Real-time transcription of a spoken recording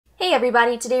Hey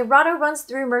everybody, today Rahdo runs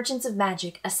through Merchants of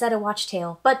Magick, a set of watch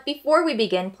tale. But before we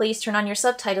begin, please turn on your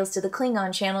subtitles to the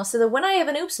Klingon channel so that when I have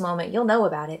an oops moment, you'll know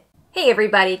about it. Hey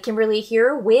everybody, Kimberly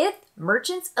here with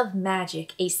Merchants of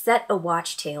Magick, a set of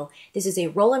watch tale. This is a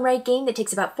roll and write game that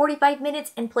takes about 45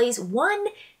 minutes and plays 1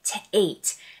 to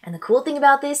 8. And the cool thing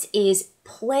about this is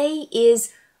play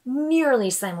is nearly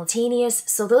simultaneous,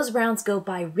 so those rounds go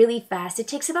by really fast. It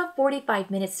takes about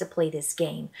 45 minutes to play this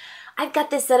game. I've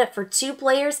got this set up for 2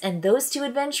 players and those 2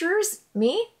 adventurers,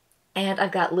 me, and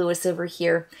I've got Lewis over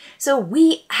here. So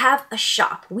we have a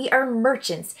shop. We are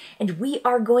merchants, and we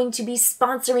are going to be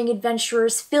sponsoring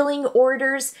adventurers, filling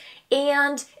orders,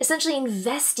 and essentially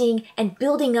investing and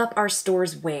building up our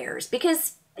store's wares,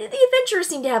 because the adventurers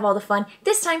seem to have all the fun.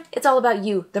 This time, it's all about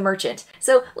you, the merchant.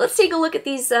 So let's take a look at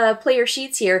these player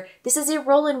sheets here. This is a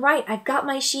roll and write. I've got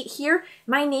my sheet here.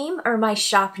 My name, or my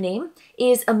shop name,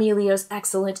 is Emilio's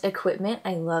Excellent Equipment.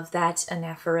 I love that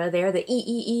anaphora there, the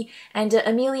E-E-E. And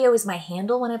Emilio is my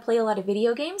handle when I play a lot of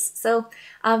video games. So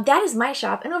that is my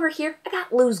shop. And over here, I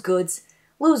got Lou's Goods.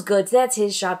 Lou's Goods, that's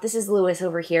his shop. This is Lewis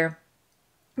over here.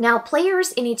 Now,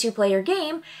 players in a 2-player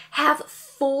game have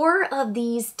 4 of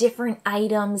these different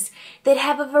items that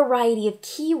have a variety of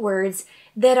keywords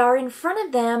that are in front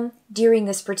of them during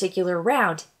this particular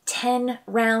round. 10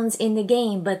 rounds in the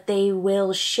game, but they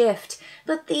will shift.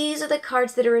 But these are the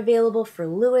cards that are available for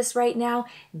Lewis right now.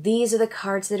 These are the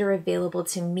cards that are available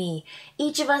to me.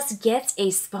 Each of us gets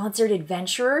a sponsored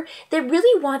adventurer that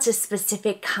really wants a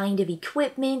specific kind of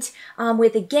equipment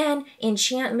with, again,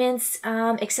 enchantments,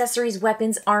 accessories,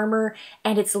 weapons, armor,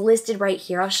 and it's listed right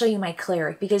here. I'll show you my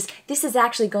cleric because this is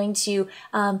actually going to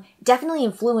definitely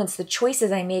influence the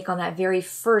choices I make on that very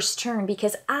first turn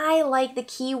because I like the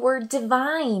keyword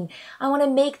divine. I want to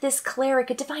make this cleric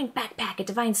a divine backpack, a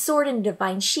divine sword, and a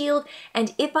divine shield,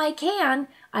 and if I can,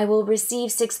 I will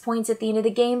receive 6 points at the end of the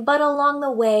game, but along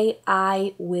the way,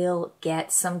 I will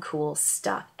get some cool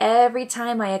stuff. Every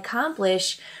time I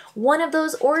accomplish one of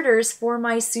those orders for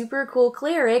my super cool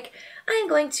cleric, I'm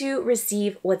going to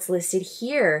receive what's listed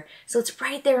here. So it's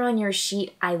right there on your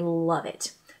sheet. I love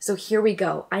it. So here we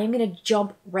go. I am going to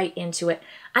jump right into it.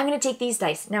 I'm going to take these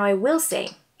dice. Now I will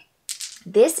say,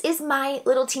 this is my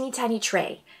little teeny tiny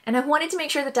tray, and I wanted to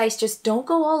make sure the dice just don't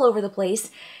go all over the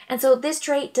place. And so this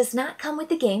tray does not come with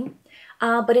the game,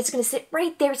 but it's going to sit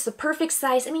right there. It's the perfect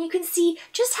size. I mean, you can see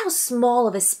just how small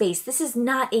of a space. This is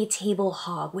not a table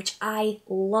hog, which I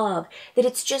love, that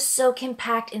it's just so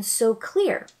compact and so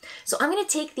clear. So I'm going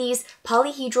to take these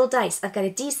polyhedral dice. I've got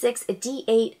a D6, a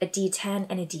D8, a D10,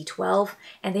 and a D12,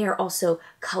 and they are also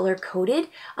color-coded,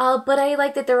 but I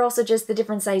like that they're also just the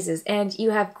different sizes, and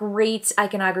you have great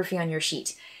iconography on your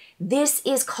sheet. This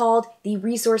is called the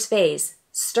resource phase.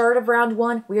 Start of round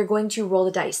 1, we are going to roll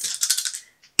the dice.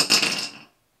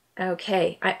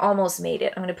 Okay, I almost made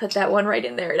it. I'm going to put that one right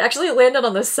in there. It actually landed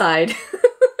on the side.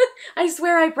 I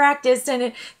swear I practiced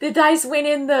and the dice went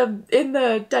in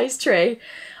the dice tray.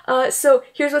 So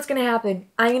here's what's going to happen.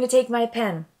 I'm going to take my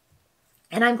pen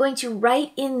and I'm going to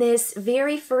write in this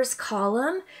very first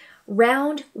column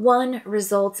round 1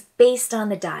 results based on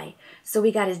the die. So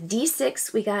we got a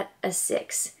D6, we got a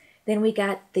 6. Then we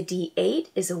got the D8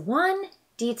 is a 1.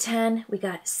 D10, we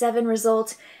got 7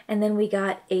 results, and then we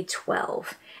got a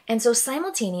 12. And so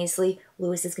simultaneously,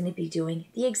 Lewis is going to be doing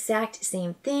the exact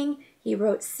same thing. He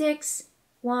wrote 6,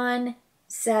 1,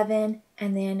 7,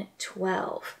 and then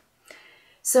 12.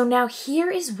 So now here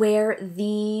is where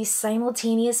the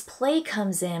simultaneous play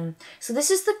comes in. So this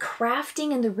is the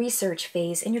crafting and the research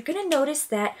phase, and you're going to notice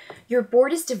that your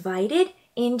board is divided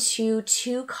into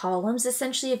 2 columns.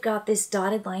 Essentially, you've got this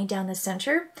dotted line down the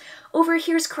center. Over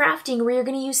here's crafting, where you're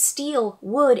going to use steel,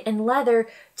 wood, and leather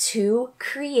to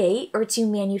create or to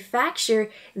manufacture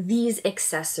these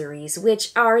accessories,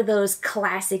 which are those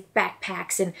classic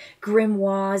backpacks and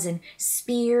grimoires and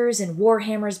spears and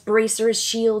warhammers, bracers,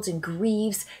 shields, and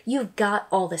greaves. You've got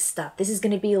all this stuff. This is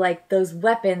going to be like those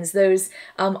weapons, those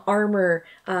armor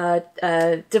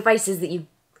devices that you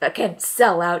can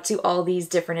sell out to all these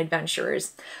different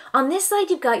adventurers. On this side,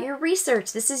 you've got your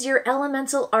research. This is your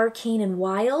elemental, arcane, and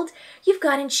wild. You've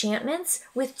got enchantments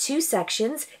with 2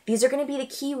 sections. These are going to be the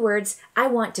keywords. I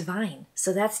want divine.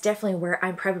 So that's definitely where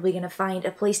I'm probably going to find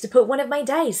a place to put one of my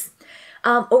dice.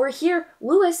 Over here,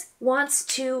 Lewis wants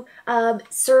to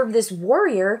serve this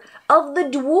warrior of the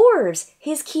dwarves.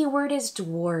 His keyword is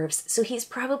dwarves. So he's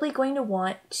probably going to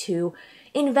want to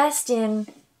invest in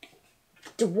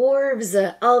dwarves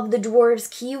of the dwarves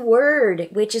keyword,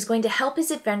 which is going to help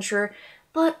his adventurer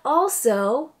but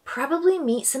also probably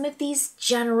meet some of these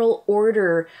general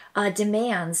order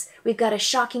demands. We've got a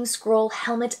shocking scroll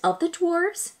helmet of the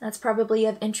dwarves. That's probably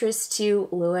of interest to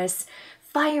Lewis.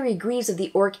 Fiery greaves of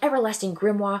the orc, everlasting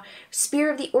grimoire, spear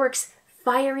of the orcs,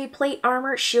 fiery plate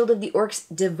armor, shield of the orcs,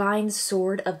 divine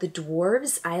sword of the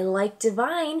dwarves. I like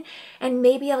divine, and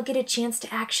maybe I'll get a chance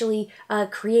to actually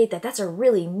create that. That's a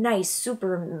really nice,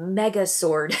 super mega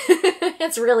sword.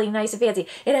 It's really nice and fancy.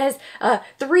 It has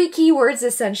 3 keywords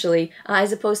essentially,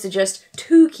 as opposed to just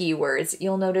 2 keywords.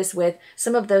 You'll notice with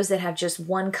some of those that have just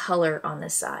 1 color on the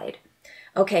side.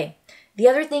 Okay. The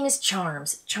other thing is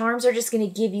charms. Charms are just going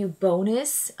to give you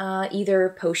bonus,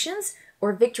 either potions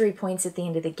or victory points at the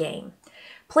end of the game.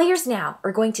 Players now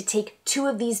are going to take 2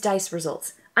 of these dice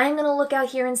results. I'm going to look out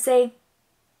here and say,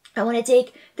 I want to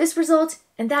take this result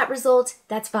and that result.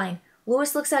 That's fine.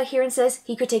 Lewis looks out here and says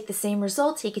he could take the same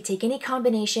result. He could take any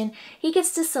combination. He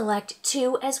gets to select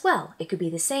 2 as well. It could be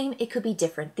the same. It could be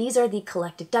different. These are the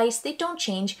collective dice. They don't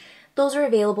change. Those are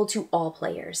available to all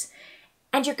players.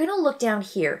 And you're going to look down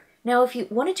here. Now, if you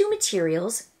want to do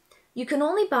materials, you can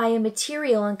only buy a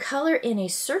material and color in a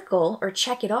circle or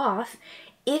check it off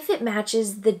if it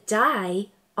matches the die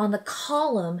on the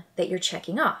column that you're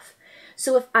checking off.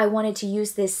 So if I wanted to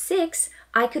use this 6,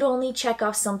 I could only check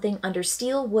off something under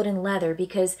steel, wood, and leather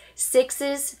because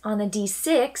 6s on the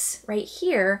D6 right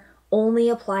here only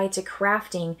apply to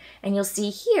crafting. And you'll see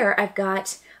here I've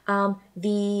got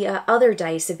the other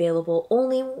dice available.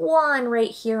 Only 1 right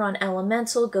here on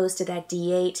elemental goes to that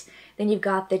D8. Then you've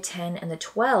got the 10 and the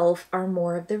 12 are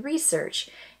more of the research.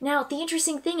 Now, the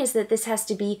interesting thing is that this has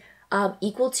to be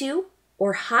equal to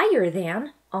or higher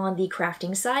than on the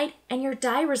crafting side, and your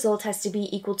die result has to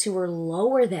be equal to or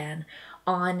lower than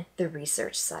on the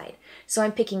research side. So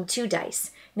I'm picking 2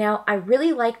 dice. Now, I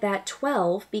really like that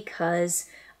 12 because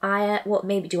well,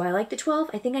 maybe, do I like the 12?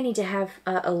 I think I need to have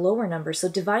a lower number. So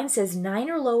Divine says 9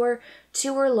 or lower,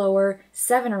 2 or lower,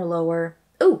 7 or lower.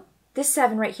 Ooh, this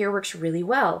 7 right here works really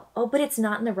well. Oh, but it's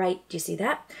not in the right, do you see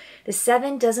that? The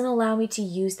 7 doesn't allow me to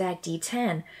use that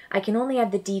D10. I can only have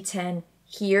the D10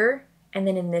 here and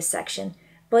then in this section.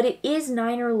 But it is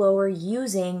 9 or lower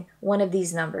using one of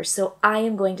these numbers. So I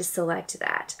am going to select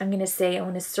that. I'm going to say I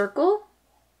want to circle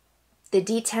the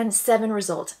D10 7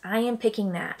 result. I am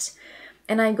picking that.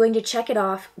 And I'm going to check it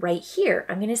off right here.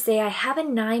 I'm going to say I have a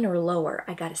 9 or lower.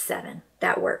 I got a 7.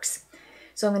 That works.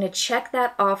 So I'm going to check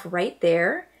that off right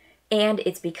there. And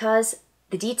it's because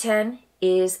the D10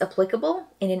 is applicable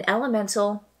in an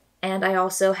elemental, and I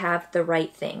also have the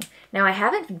right thing. Now, I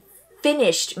haven't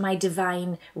finished my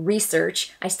divine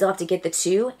research. I still have to get the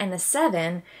 2 and the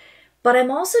 7, but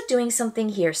I'm also doing something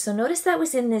here. So notice that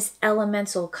was in this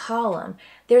elemental column.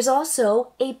 There's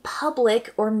also a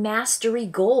public or mastery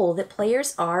goal that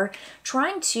players are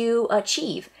trying to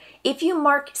achieve. If you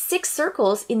mark 6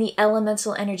 circles in the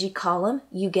elemental energy column,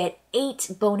 you get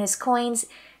 8 bonus coins.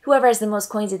 Whoever has the most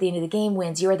coins at the end of the game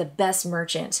wins. You are the best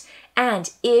merchant.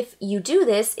 And if you do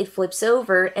this, it flips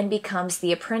over and becomes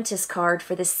the apprentice card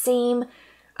for the same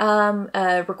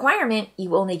requirement.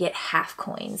 You only get half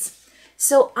coins.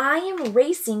 So I am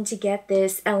racing to get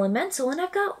this elemental, and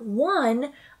I've got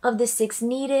 1 of the 6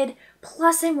 needed.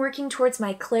 Plus I'm working towards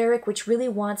my cleric, which really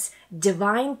wants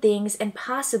divine things and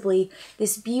possibly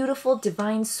this beautiful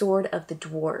divine sword of the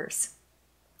dwarves.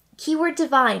 Keyword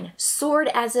divine, sword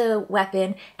as a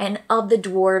weapon, and of the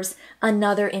dwarves,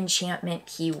 another enchantment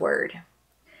keyword.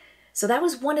 So that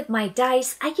was one of my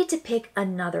dice. I get to pick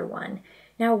another one.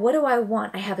 Now, what do I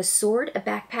want? I have a sword, a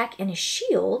backpack, and a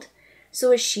shield.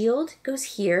 So a shield goes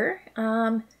here.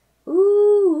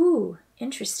 Ooh,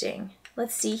 interesting.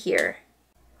 Let's see here.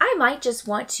 I might just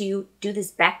want to do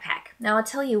this backpack. Now, I'll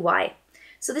tell you why.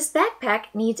 So this backpack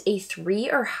needs a 3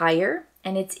 or higher,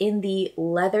 and it's in the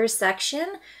leather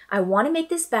section. I want to make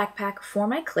this backpack for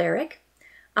my cleric,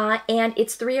 and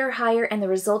it's 3 or higher, and the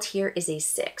result here is a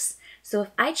 6. So if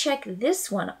I check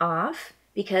this one off,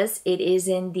 because it is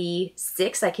in the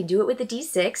 6, I can do it with the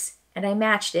D6, and I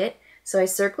matched it. So I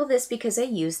circle this because I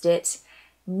used it.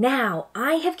 Now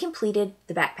I have completed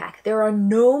the backpack. There are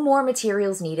no more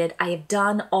materials needed. I have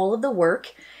done all of the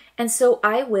work. And so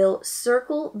I will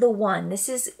circle the 1. This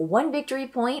is 1 victory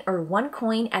point or 1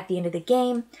 coin at the end of the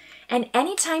game. And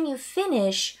anytime you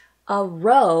finish a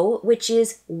row, which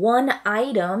is 1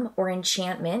 item or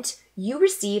enchantment, you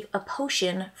receive a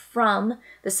potion from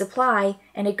the supply,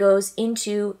 and it goes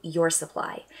into your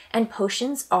supply. And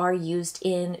potions are used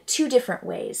in 2 different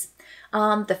ways.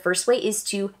 The first way is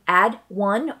to add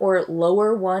 1 or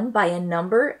lower 1 by a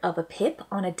number of a pip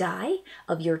on a die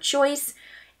of your choice.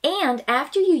 And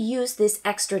after you use this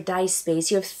extra dice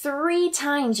space, you have 3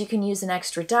 times you can use an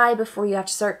extra die before you have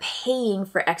to start paying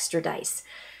for extra dice.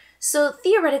 So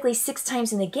theoretically, 6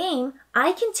 times in the game,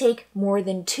 I can take more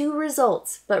than 2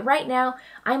 results. But right now,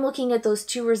 I'm looking at those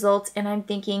 2 results and I'm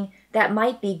thinking that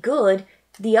might be good.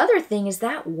 The other thing is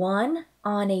that 1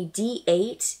 on a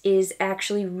D8 is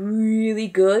actually really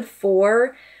good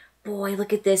for, boy,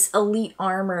 look at this, elite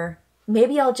armor.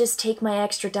 Maybe I'll just take my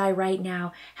extra die right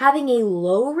now. Having a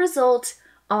low result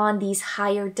on these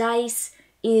higher dice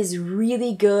is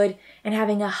really good, and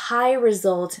having a high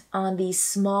result on these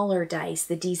smaller dice,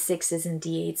 the D6s and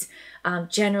D8s,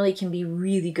 generally can be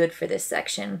really good for this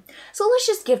section. So let's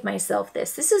just give myself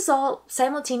this. This is all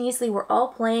simultaneously, we're all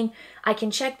playing. I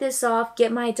can check this off,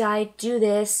 get my die, do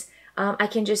this. I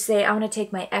can just say I want to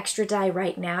take my extra die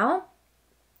right now.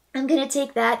 I'm going to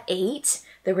take that 8,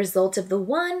 the result of the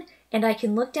 1, and I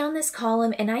can look down this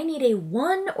column and I need a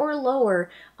 1 or lower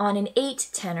on an 8,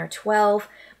 10, or 12.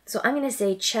 So I'm going to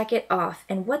say check it off.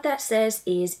 And what that says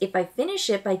is if I finish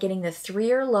it by getting the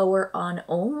 3 or lower on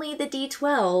only the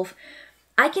D12,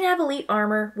 I can have elite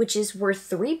armor, which is worth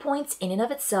 3 points in and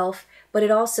of itself, but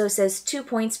it also says 2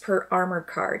 points per armor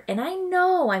card. And I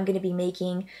know I'm going to be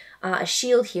making a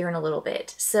shield here in a little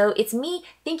bit. So it's me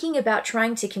thinking about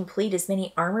trying to complete as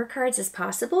many armor cards as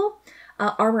possible,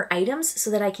 armor items,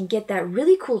 so that I can get that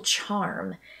really cool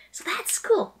charm. So that's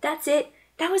cool. That's it.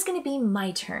 That was going to be my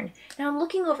turn. Now I'm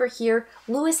looking over here.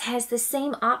 Lewis has the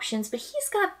same options, but he's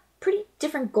got pretty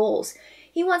different goals.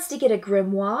 He wants to get a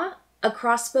grimoire, a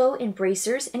crossbow, and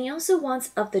bracers, and he also wants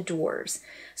of the dwarves.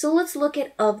 So let's look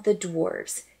at of the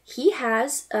dwarves. He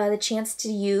has the chance to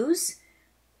use,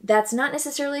 that's not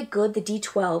necessarily good, the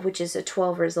D12, which is a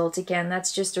 12 result. Again,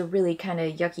 that's just a really kind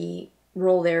of yucky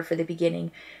roll there for the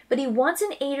beginning. But he wants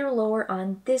an 8 or lower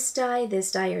on this die, or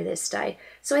this die.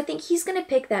 So I think he's going to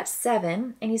pick that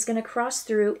 7, and he's going to cross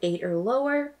through 8 or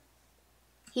lower.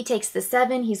 He takes the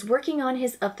 7. He's working on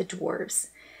his of the dwarves.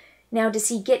 Now, does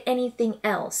he get anything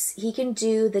else? He can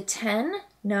do the 10.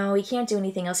 No, he can't do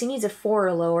anything else. He needs a 4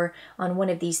 or lower on one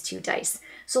of these 2 dice.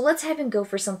 So let's have him go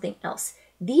for something else.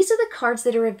 These are the cards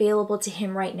that are available to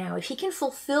him right now. If he can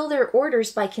fulfill their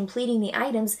orders by completing the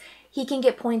items, he can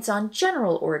get points on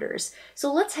general orders.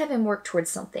 So let's have him work towards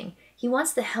something. He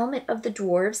wants the helmet of the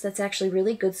dwarves. That's actually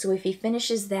really good. So if he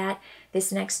finishes that,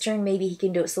 this next turn, maybe he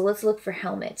can do it. So let's look for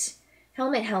helmet.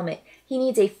 Helmet. He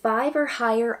needs a 5 or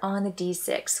higher on the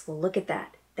D6. Well, look at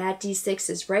that. That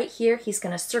D6 is right here. He's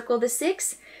going to circle the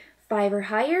 6. 5 or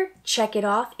higher, check it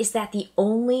off. Is that the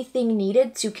only thing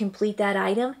needed to complete that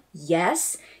item?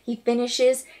 Yes. He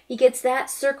finishes, he gets that,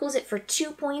 circles it for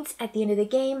 2 points at the end of the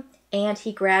game, and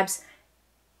he grabs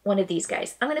one of these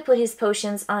guys. I'm going to put his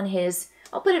potions on his,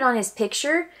 I'll put it on his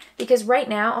picture, because right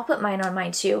now, I'll put mine on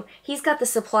mine too. He's got the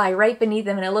supply right beneath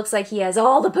him, and it looks like he has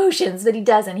all the potions, but he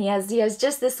doesn't. He has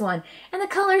just this one. And the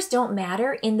colors don't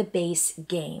matter in the base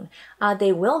game.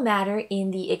 They will matter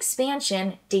in the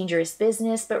expansion, Dangerous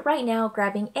Business, but right now,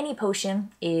 grabbing any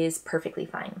potion is perfectly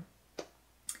fine.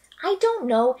 I don't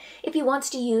know if he wants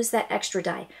to use that extra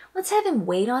die. Let's have him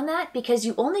wait on that because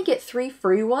you only get 3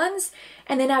 free ones,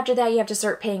 and then after that you have to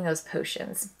start paying those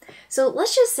potions. So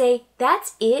let's just say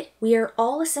that's it. We are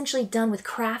all essentially done with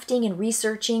crafting and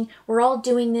researching. We're all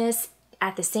doing this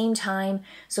at the same time,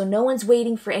 so no one's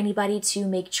waiting for anybody to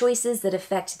make choices that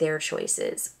affect their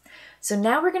choices. So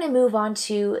now we're going to move on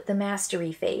to the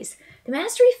mastery phase. The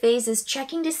mastery phase is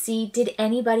checking to see, did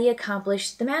anybody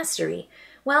accomplish the mastery?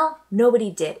 Well, nobody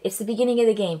did. It's the beginning of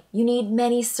the game. You need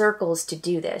many circles to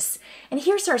do this. And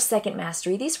here's our second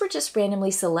mastery. These were just randomly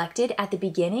selected at the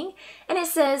beginning. And it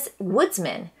says,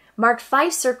 Woodsman. Mark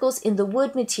 5 circles in the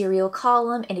wood material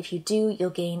column, and if you do,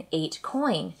 you'll gain 8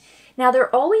 coin. Now,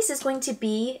 there always is going to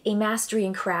be a mastery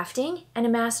in crafting and a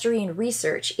mastery in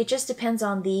research. It just depends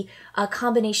on the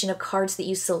combination of cards that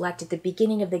you select at the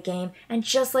beginning of the game. And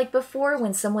just like before,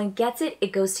 when someone gets it,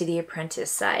 it goes to the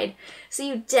apprentice side. So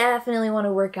you definitely want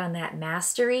to work on that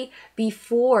mastery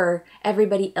before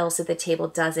everybody else at the table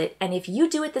does it. And if you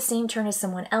do it the same turn as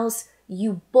someone else,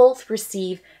 you both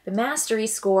receive the mastery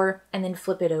score and then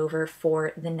flip it over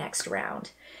for the next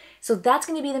round. So that's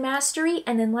going to be the mastery,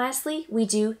 and then lastly, we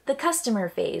do the customer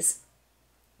phase.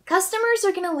 Customers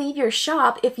are going to leave your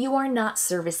shop if you are not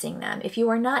servicing them, if you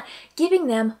are not giving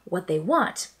them what they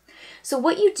want. So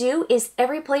what you do is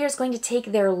every player is going to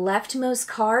take their leftmost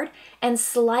card and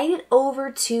slide it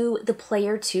over to the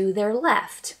player to their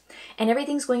left. And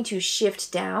everything's going to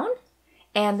shift down,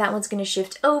 and that one's going to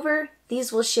shift over.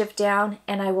 These will shift down,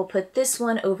 and I will put this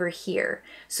one over here.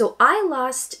 So I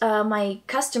lost my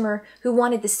customer who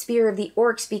wanted the Spear of the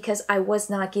Orcs because I was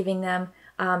not giving them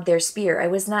their spear. I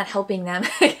was not helping them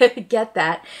get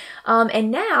that.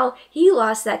 And now he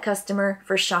lost that customer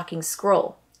for Shocking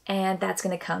Scroll. And that's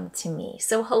going to come to me.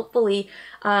 So hopefully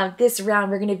this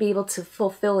round we're going to be able to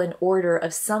fulfill an order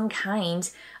of some kind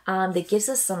that gives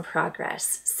us some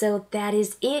progress. So that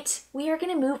is it. We are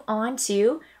going to move on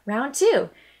to round 2.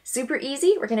 Super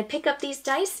easy. We're going to pick up these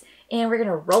dice and we're going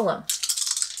to roll them.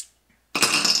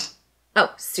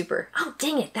 Oh, super. Oh,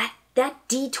 dang it. That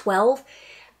D12,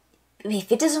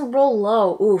 if it doesn't roll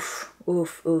low, oof,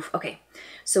 oof, oof. Okay,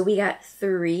 so we got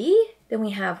 3, then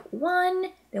we have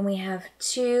 1, then we have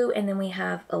 2, and then we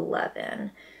have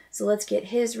 11. So let's get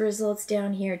his results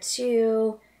down here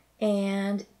too,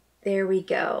 and there we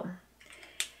go.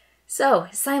 So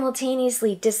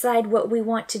simultaneously decide what we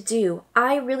want to do.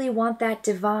 I really want that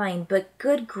divine, but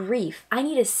good grief, I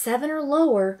need a 7 or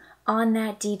lower on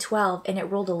that D12, and it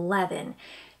rolled 11.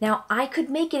 Now I could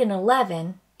make it an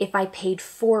 11 if I paid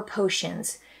 4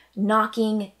 potions,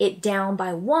 knocking it down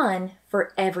by 1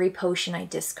 for every potion I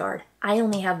discard. I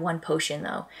only have 1 potion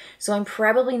though, so I'm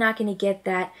probably not going to get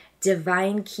that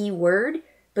divine keyword,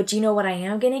 but you know what I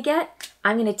am going to get?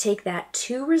 I'm going to take that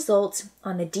 2 result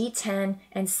on the D10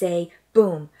 and say,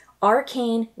 boom,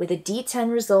 arcane with a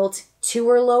D10 result, 2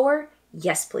 or lower,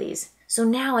 yes please. So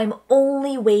now I'm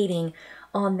only waiting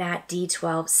on that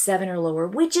D12, 7 or lower,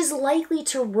 which is likely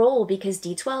to roll because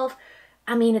D12,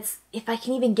 I mean, it's if I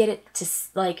can even get it to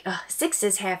like 6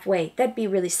 is halfway. That'd be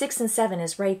really 6 and 7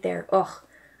 is right there. Oh,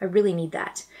 I really need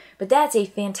that. But that's a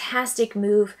fantastic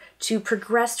move to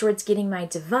progress towards getting my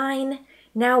divine.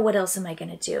 Now what else am I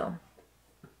going to do?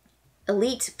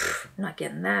 Elite, I'm not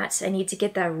getting that. I need to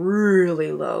get that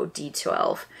really low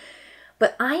D12.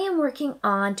 But I am working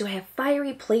on, do I have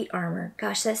fiery plate armor?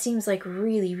 Gosh, that seems like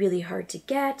really, really hard to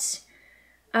get.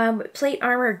 Plate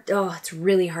armor, oh, it's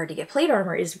really hard to get. Plate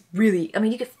armor is really, I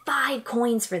mean, you get 5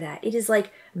 coins for that. It is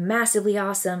like massively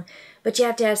awesome, but you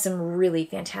have to have some really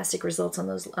fantastic results on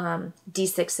those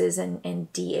D6s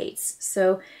and D8s.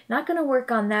 So not going to work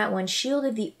on that one. Shield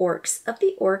of the Orcs. Of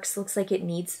the Orcs, looks like it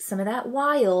needs some of that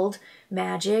wild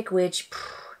magic, which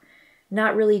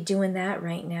not really doing that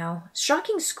right now.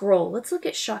 Shocking Scroll. Let's look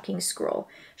at Shocking Scroll.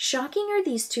 Shocking are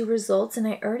these 2 results, and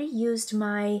I already used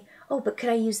my... Oh, but could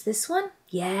I use this one?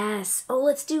 Yes. Oh,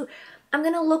 let's do... I'm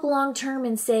going to look long term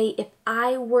and say if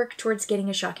I work towards getting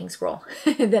a Shocking Scroll,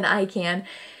 then I can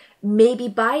maybe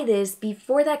buy this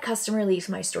before that customer leaves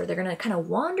my store. They're going to kind of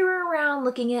wander around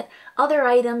looking at other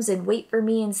items and wait for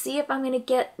me and see if I'm going to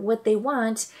get what they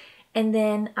want. And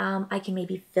then I can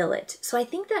maybe fill it. So I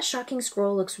think that Shocking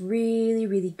Scroll looks really,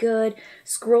 really good.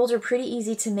 Scrolls are pretty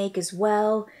easy to make as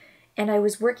well. And I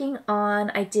was working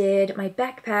on, I did my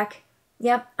backpack.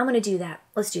 Yep, I'm going to do that.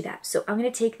 Let's do that. So I'm going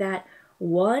to take that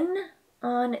 1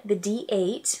 on the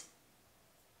D8.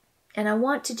 And I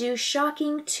want to do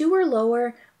Shocking 2 or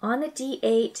lower on the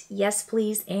D8. Yes,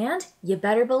 please. And you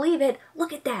better believe it.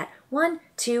 Look at that. 1,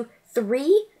 2,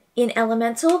 3 in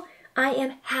Elemental. I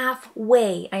am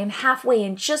halfway. I am halfway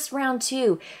in just round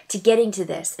 2 to getting to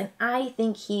this. And I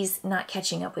think he's not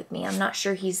catching up with me. I'm not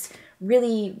sure he's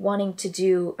really wanting to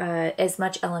do as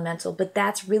much Elemental, but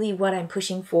that's really what I'm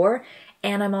pushing for.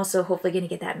 And I'm also hopefully going to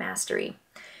get that mastery.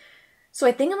 So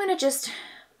I think I'm going to just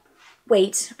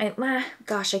wait.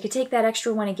 Gosh, I could take that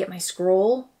extra one and get my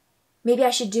scroll. Maybe I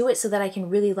should do it so that I can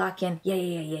really lock in.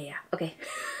 Yeah. Okay.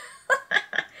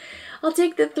 I'll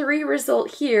take the 3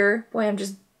 result here. Boy,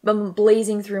 I'm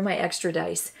blazing through my extra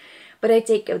dice. But I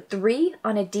take a 3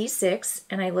 on a D6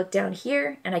 and I look down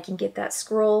here and I can get that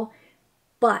scroll.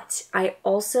 But I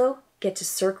also get to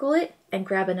circle it and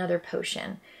grab another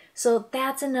potion. So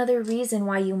that's another reason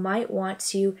why you might want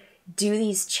to do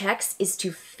these checks, is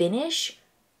to finish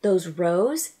those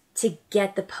rows to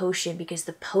get the potion, because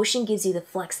the potion gives you the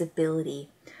flexibility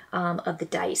of the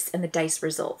dice and the dice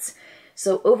results.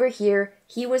 So over here,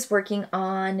 he was working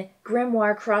on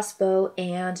Grimoire, Crossbow,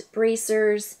 and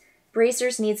Bracers.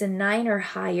 Bracers needs a 9 or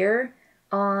higher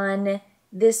on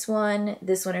this one,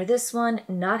 or this one.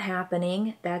 Not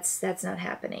happening. That's not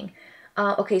happening.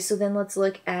 Okay, so then let's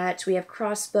look at, we have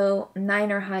Crossbow,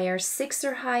 9 or higher, 6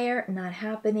 or higher, not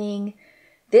happening.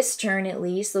 This turn, at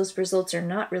least, those results are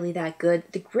not really that good.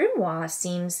 The Grimoire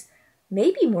seems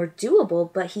maybe more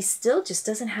doable, but he still just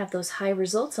doesn't have those high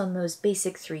results on those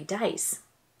basic 3 dice.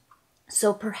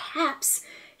 So perhaps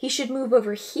he should move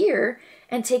over here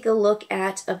and take a look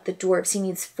at of the dwarves. He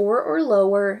needs 4 or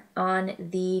lower on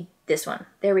this one.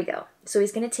 There we go. So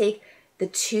he's going to take the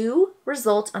 2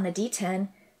 result on the D10,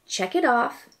 check it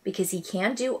off because he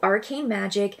can do arcane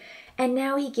magic, and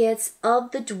now he gets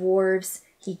of the dwarves.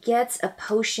 He gets a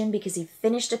potion because he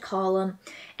finished a column,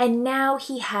 and now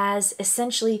he has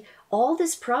essentially all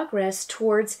this progress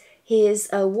towards his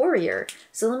warrior.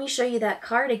 So let me show you that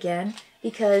card again,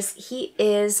 because he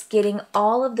is getting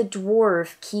all of the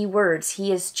dwarf keywords. He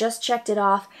has just checked it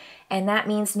off, and that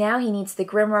means now he needs the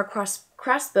Grimoire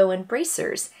crossbow and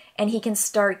bracers, and he can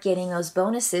start getting those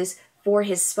bonuses for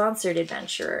his sponsored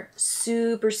adventurer.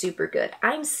 Super, super good.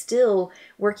 I'm still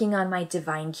working on my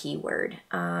divine keyword,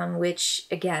 which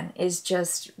again is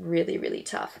just really, really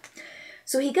tough.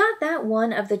 So he got that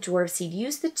one of the dwarves. He'd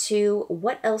used the 2.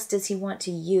 What else does he want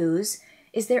to use?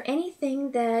 Is there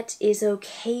anything that is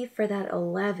okay for that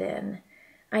 11?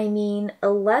 I mean,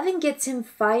 11 gets him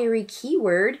fiery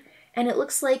keyword, and it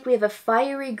looks like we have a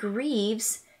fiery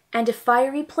greaves and a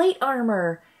fiery plate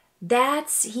armor.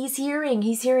 He's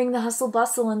hearing the hustle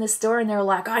bustle in the store, and they're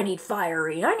like, I need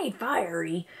fiery, I need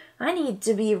fiery. I need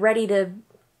to be ready to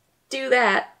do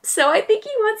that. So I think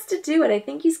he wants to do it. I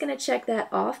think he's going to check that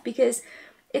off because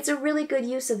it's a really good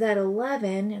use of that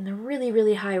 11 and the really,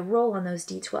 really high roll on those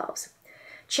D12s.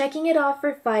 Checking it off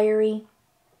for fiery.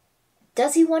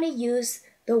 Does he want to use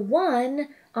the 1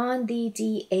 on the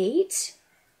D8?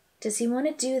 Does he want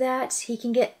to do that? He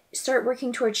can start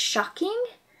working towards shocking.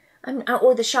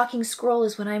 Or the shocking scroll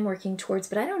is what I'm working towards,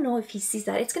 but I don't know if he sees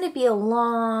that. It's going to be a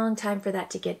long time for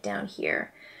that to get down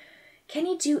here. Can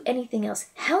he do anything else?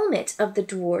 Helmet of the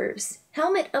dwarves.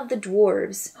 Helmet of the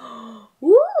dwarves.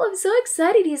 Woo, I'm so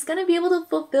excited. He's going to be able to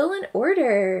fulfill an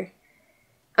order.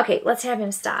 Okay, let's have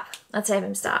him stop. Let's have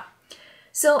him stop.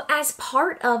 So as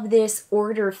part of this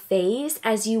order phase,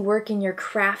 as you work in your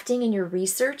crafting and your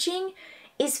researching,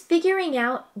 is figuring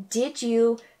out, did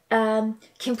you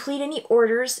complete any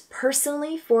orders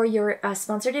personally for your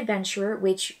sponsored adventurer,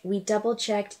 which we double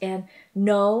checked and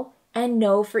no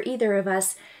for either of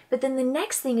us. But then the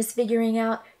next thing is figuring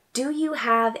out, do you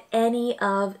have any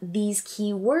of these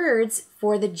keywords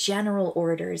for the general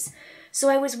orders? So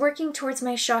I was working towards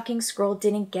my shocking scroll,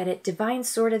 didn't get it. Divine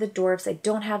sword of the dwarves, I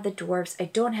don't have the dwarves. I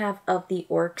don't have of the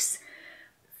orcs.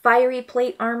 Fiery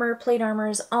plate armor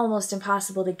is almost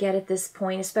impossible to get at this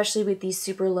point, especially with these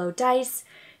super low dice.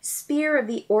 Spear of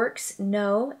the orcs,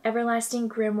 no. Everlasting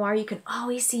grimoire, you can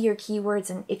always see your keywords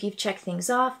and if you've checked things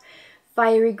off.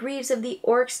 Fiery greaves of the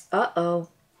orcs, uh-oh.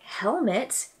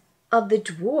 Helmet of the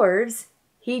dwarves,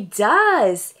 he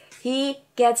does. He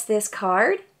gets this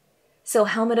card. So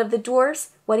Helmet of the Dwarves,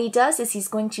 what he does is he's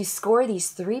going to score these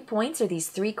 3 points or these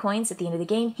 3 coins at the end of the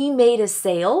game. He made a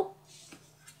sale.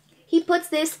 He puts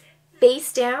this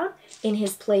face down in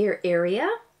his player area,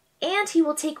 and he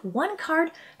will take 1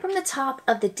 card from the top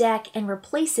of the deck and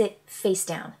replace it face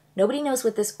down. Nobody knows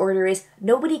what this order is.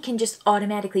 Nobody can just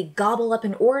automatically gobble up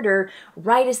an order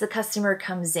right as the customer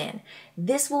comes in.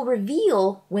 This will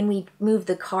reveal when we move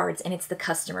the cards and it's the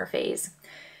customer phase.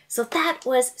 So that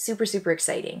was super, super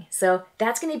exciting. So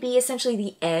that's going to be essentially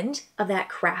the end of that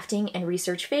crafting and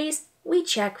research phase. We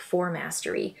check for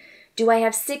mastery. Do I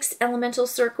have 6 elemental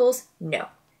circles? No.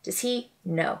 Does he?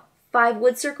 No. 5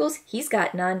 wood circles? He's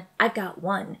got none. I've got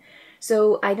 1.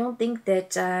 So I don't think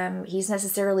that he's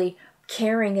necessarily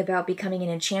caring about becoming an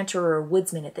enchanter or a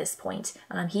woodsman at this point.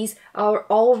 He's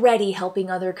already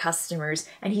helping other customers,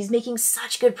 and he's making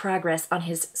such good progress on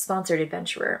his sponsored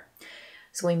adventurer.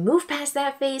 So we move past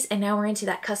that phase, and now we're into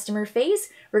that customer phase.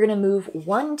 We're going to move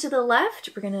 1 to the left.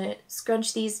 We're going to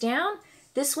scrunch these down.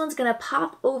 This one's going to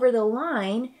pop over the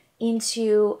line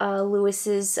into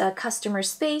Lewis's customer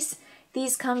space.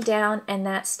 These come down, and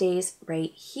that stays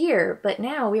right here. But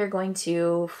now we are going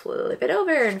to flip it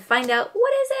over and find out,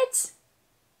 what is it?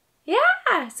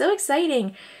 Yeah, so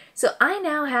exciting. So I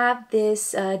now have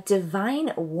this Divine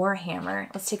Warhammer.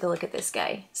 Let's take a look at this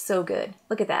guy. So good.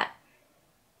 Look at that.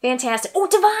 Fantastic. Oh,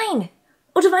 Divine!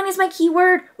 Oh, Divine is my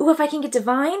keyword. Oh, if I can get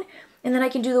Divine, and then I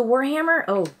can do the Warhammer.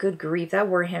 Oh, good grief. That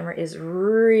Warhammer is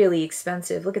really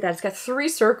expensive. Look at that. It's got 3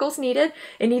 circles needed.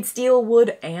 It needs steel,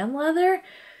 wood, and leather.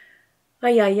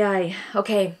 Ay, ay, ay.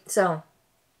 Okay, so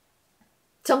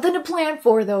something to plan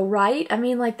for though, right? I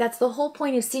mean, like, that's the whole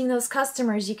point of seeing those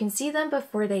customers. You can see them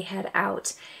before they head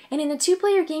out. And in a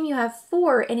 2-player game, you have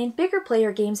 4, and in bigger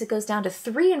player games, it goes down to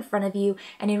 3 in front of you,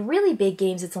 and in really big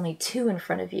games, it's only 2 in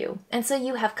front of you. And so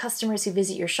you have customers who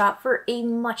visit your shop for a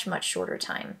much, much shorter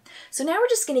time. So now we're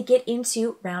just gonna get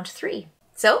into round 3.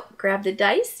 So grab the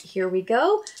dice, here we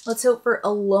go. Let's hope for a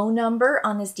low number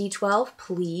on this D12,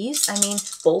 please. I mean,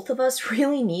 both of us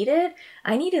really need it.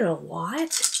 I need it a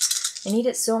lot. I need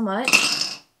it so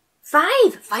much.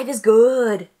 5! 5 is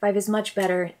good. 5 is much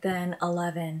better than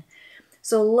 11.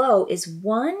 So low is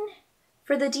 1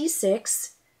 for the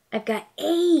D6. I've got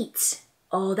 8.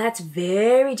 Oh, that's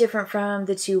very different from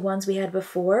the 2 ones we had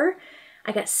before.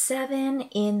 I got 7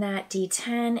 in that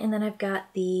D10, and then I've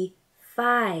got the 5.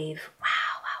 Wow,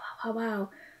 wow, wow, Oh, wow.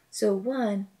 So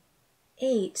 1,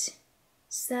 8,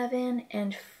 7,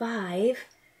 and 5.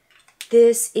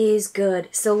 This is good.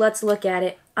 So let's look at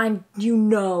it. You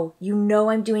know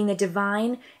I'm doing the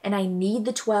divine, and I need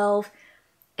the 12,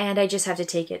 and I just have to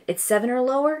take it. It's 7 or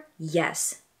lower?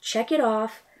 Yes. Check it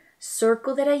off.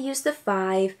 Circle that I use the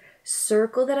 5.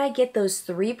 Circle that I get those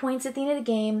 3 points at the end of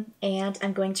the game, and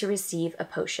I'm going to receive a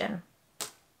potion.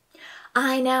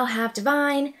 I now have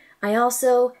divine. I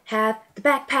also have the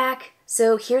backpack.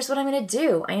 So here's what I'm going to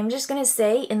do. I am just going to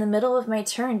say in the middle of my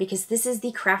turn, because this is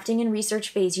the crafting and research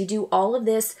phase, you do all of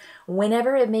this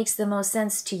whenever it makes the most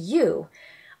sense to you.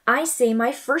 I say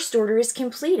my first order is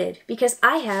completed because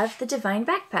I have the divine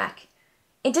backpack.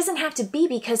 It doesn't have to be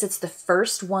because it's the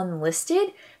first one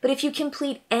listed, but if you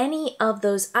complete any of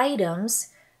those items,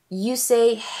 you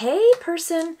say, hey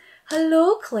person,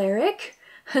 hello cleric,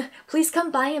 please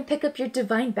come by and pick up your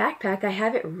divine backpack. I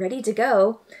have it ready to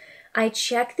go. I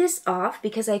check this off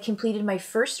because I completed my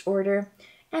first order,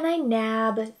 and I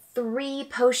nab 3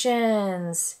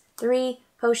 potions. 3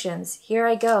 potions. Here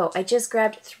I go. I just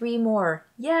grabbed 3 more.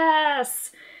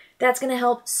 Yes! That's going to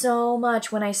help so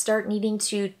much when I start needing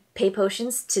to pay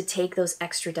potions to take those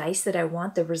extra dice that I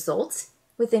want the results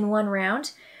within 1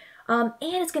 round. And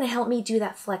it's going to help me do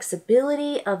that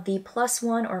flexibility of the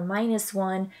 +1 or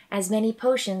 -1 as many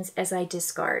potions as I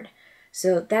discard.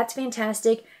 So that's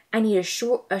fantastic. I need a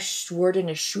sword and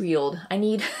a shield. I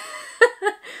need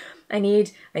I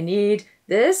need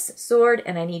this sword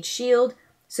and I need shield.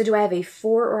 So do I have a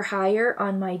 4 or higher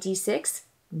on my D6?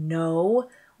 No.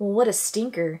 Well, what a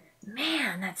stinker.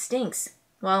 Man, that stinks.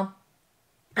 Well,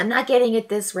 I'm not getting it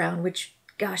this round, which,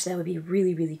 gosh, that would be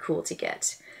really, really cool to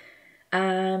get.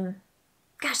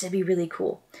 Gosh, that'd be really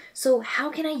cool. So how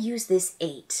can I use this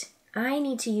 8? I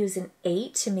need to use an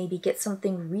 8 to maybe get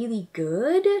something really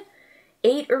good.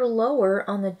 8 or lower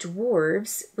on the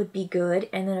dwarves would be good,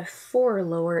 and then a 4 or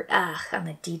lower, on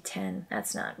the D10.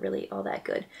 That's not really all that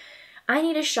good. I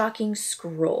need a shocking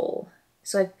scroll.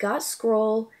 So I've got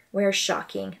scroll, where's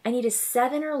shocking? I need a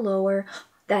 7 or lower.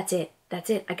 That's it. That's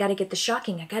it. I got to get the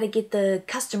shocking. I got to get the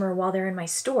customer while they're in my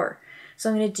store. So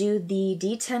I'm going to do the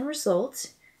D10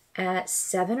 result at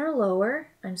 7 or lower.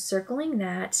 I'm circling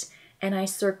that, and I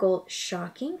circle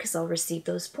shocking because I'll receive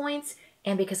those points,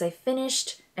 and because I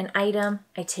finished an item,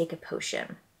 I take a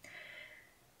potion.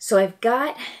 So I've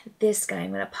got this guy.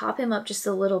 I'm going to pop him up just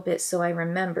a little bit so I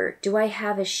remember. Do I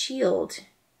have a shield?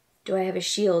 Do I have a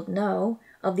shield? No.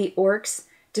 Of the orcs.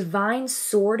 Divine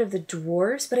sword of the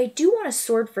dwarves. But I do want a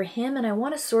sword for him, and I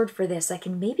want a sword for this. I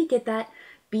can maybe get that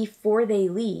before they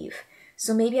leave.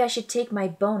 So maybe I should take my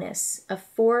bonus. A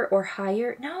 4 or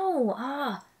higher. No.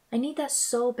 I need that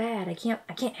so bad. I can't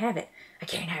have it. I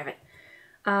can't have it.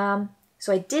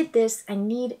 So I did this.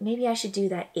 Maybe I should do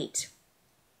that 8.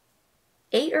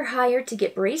 8 or higher to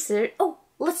get bracelet. Oh,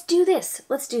 let's do this.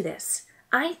 Let's do this.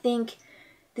 I think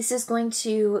this is going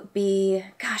to be,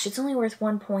 gosh, it's only worth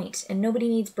 1 point and nobody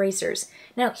needs bracers.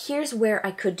 Now, here's where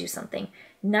I could do something.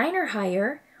 9 or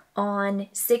higher on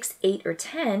 6, 8, or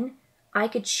 10, I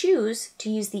could choose to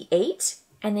use the 8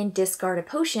 and then discard a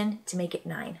potion to make it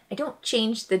 9. I don't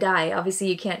change the die. Obviously,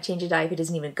 you can't change a die if it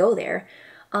doesn't even go there.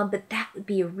 But that would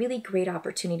be a really great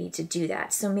opportunity to do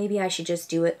that. So maybe I should just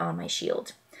do it on my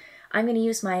shield. I'm going to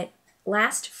use my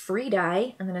last free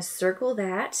die. I'm going to circle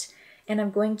that, and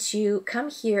I'm going to come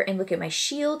here and look at my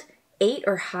shield, 8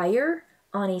 or higher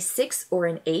on a 6 or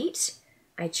an 8.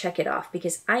 I check it off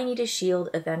because I need a shield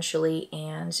eventually,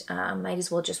 and might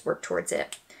as well just work towards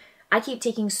it. I keep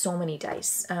taking so many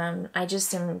dice. I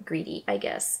just am greedy, I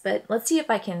guess. But let's see if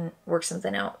I can work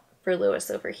something out for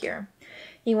Lewis over here.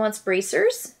 He wants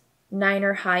bracers, 9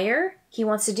 or higher. He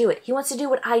wants to do it. He wants to do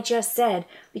what I just said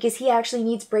because he actually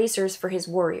needs bracers for his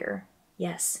warrior.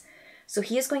 Yes. So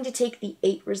he is going to take the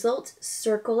 8 result,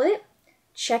 circle it,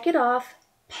 check it off,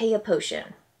 pay a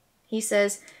potion. He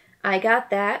says, I got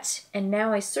that, and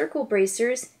now I circle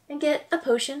bracers and get a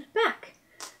potion back.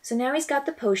 So now he's got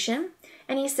the potion,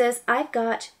 and he says, I've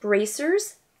got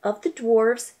bracers of the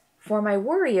dwarves for my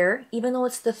warrior, even though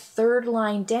it's the 3rd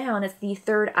line down, it's the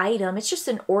 3rd item, it's just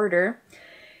an order.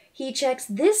 He checks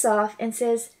this off and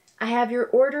says, I have your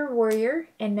order, warrior,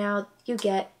 and now you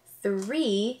get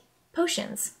 3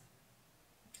 potions.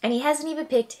 And he hasn't even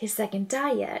picked his 2nd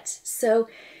die yet. So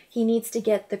he needs to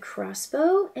get the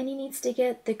crossbow and he needs to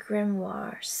get the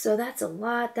grimoire. So that's a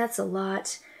lot, that's a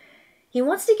lot. He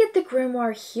wants to get the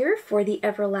grimoire here for the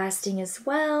everlasting as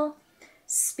well.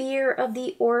 Spear of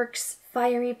the orcs,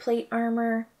 fiery plate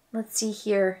armor. Let's see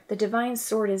here. The divine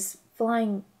sword is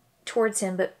flying towards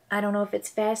him, but I don't know if it's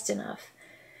fast enough.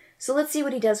 So let's see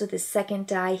what he does with his second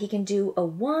die. He can do a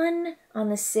 1 on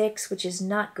the 6, which is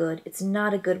not good. It's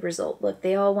not a good result. Look,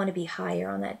 they all want to be higher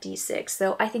on that d6,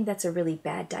 so I think that's a really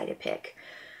bad die to pick.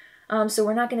 So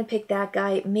we're not going to pick that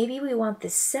guy. Maybe we want the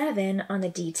 7 on the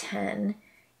d10,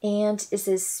 and it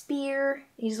says spear.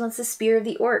 He just wants the spear of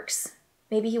the orcs.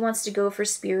 Maybe he wants to go for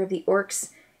spear of the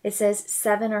orcs. It says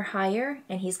 7 or higher,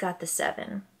 and he's got the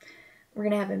 7. We're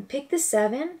going to have him pick the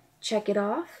 7, check it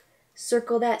off,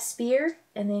 circle that spear,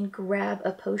 and then grab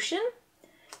a potion.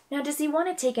 Now, does he want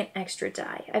to take an extra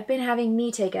die? I've been having me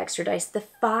take extra dice. The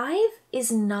 5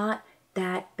 is not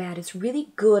that bad. It's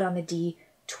really good on the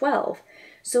D12.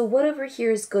 So what over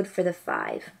here is good for the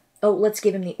 5? Oh, let's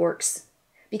give him the orcs.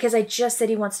 Because I just said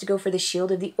he wants to go for the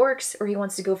shield of the orcs, or he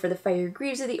wants to go for the fire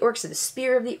greaves of the orcs, or the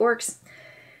spear of the orcs.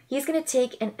 He's going to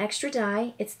take an extra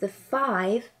die. It's the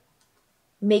 5,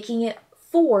 making it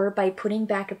 4 by putting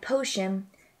back a potion,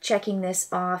 checking this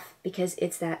off because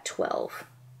it's that 12.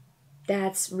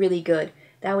 That's really good.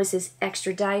 That was his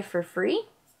extra die for free.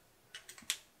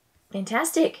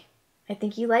 Fantastic. I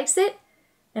think he likes it.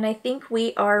 And I think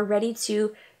we are ready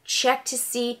to check to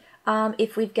see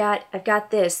if I've got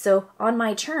this. So on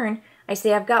my turn, I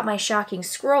say I've got my shocking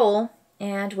scroll.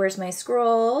 And where's my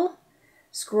scroll?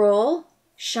 Scroll,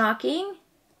 shocking.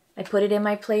 I put it in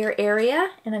my player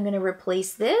area, and I'm going to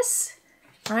replace this.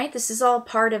 All right, this is all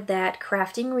part of that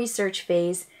crafting research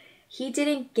phase. He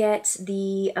didn't get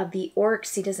the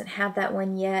orcs. He doesn't have that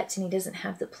one yet, and he doesn't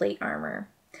have the plate armor.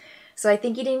 So I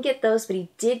think he didn't get those, but he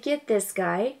did get this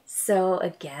guy. So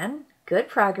again, good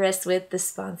progress with the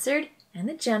sponsored and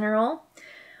the general.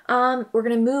 We're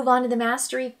going to move on to the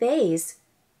mastery phase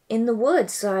in the wood.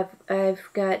 So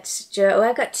I've got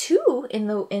 2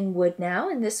 in wood now.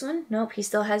 In this one, nope, he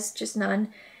still has just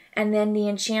none. And then the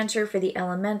enchanter for the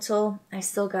elemental, I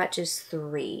still got just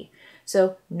 3.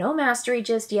 So no mastery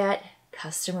just yet.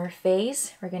 Customer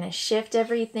phase. We're going to shift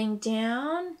everything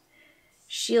down.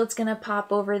 Shield's going to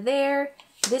pop over there.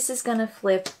 This is going to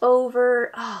flip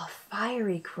over. Oh,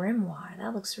 fiery grimoire.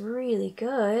 That looks really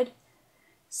good.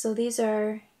 So these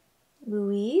are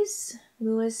Lewis's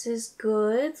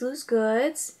goods. Lou's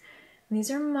goods. These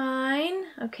are mine.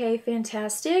 Okay,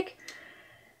 fantastic.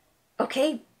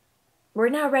 Okay. We're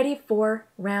now ready for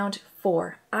round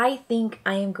 4. I think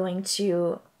I'm going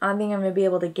to be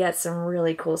able to get some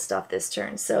really cool stuff this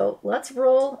turn. So let's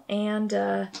roll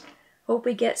and hope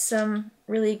we get some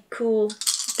really cool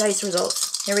dice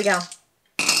results. Here we go.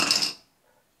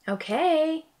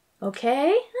 Okay.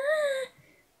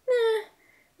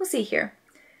 We'll see here.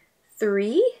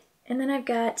 3, and then I've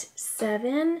got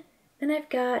 7, then I've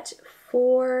got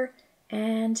 4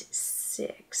 and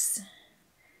 6.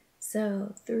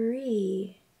 So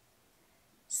 3,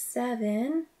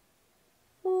 7,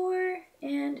 4,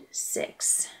 and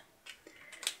 6.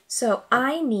 So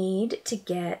I need to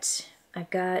get, I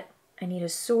need a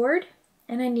sword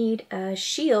and I need a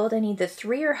shield. I need the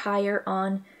 3 or higher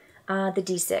on the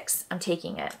D6. I'm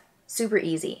taking it. Super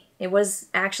easy. It was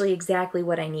actually exactly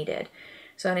what I needed.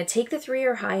 So I'm going to take the 3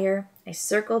 or higher, I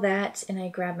circle that, and I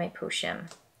grab my potion.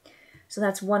 So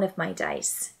that's one of my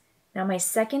dice. Now my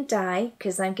second die,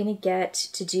 because I'm going to get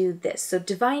to do this. So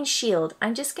Divine Shield,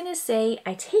 I'm just going to say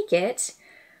I take it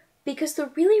because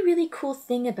the really, really cool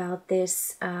thing about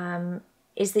this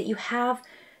is that you have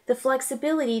the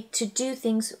flexibility to do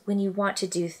things when you want to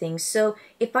do things. So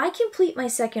if I complete my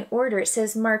second order, it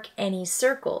says mark any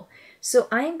circle. So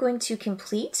I am going to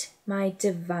complete my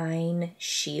Divine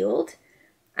Shield.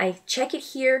 I check it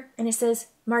here and it says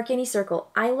mark any circle.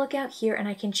 I look out here and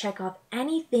I can check off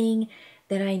anything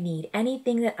that I need,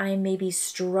 anything that I may be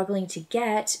struggling to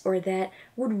get or that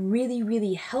would really,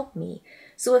 really help me.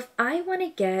 So if I want to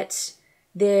get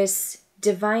this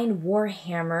Divine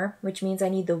Warhammer, which means I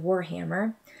need the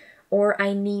Warhammer, or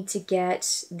I need to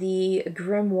get the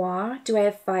Grimoire. Do I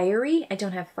have Fiery? I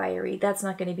don't have Fiery. That's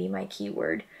not going to be my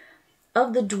keyword.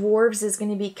 Of the Dwarves is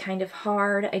going to be kind of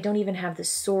hard. I don't even have the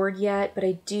sword yet, but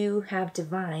I do have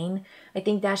Divine. I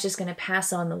think that's just going to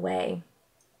pass on the way.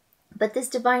 But this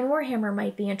Divine Warhammer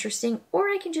might be interesting, or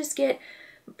I can just get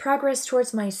progress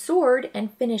towards my sword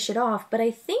and finish it off. But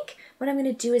I think what I'm going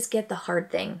to do is get the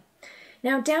hard thing.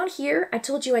 Now down here, I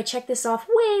told you I checked this off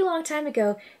way long time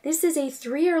ago. This is a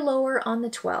 3 or lower on the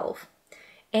 12.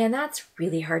 And that's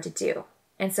really hard to do.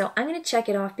 And so I'm going to check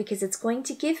it off because it's going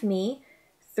to give me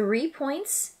 3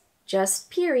 points,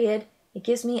 just period. It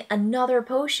gives me another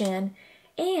potion,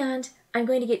 and I'm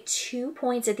going to get 2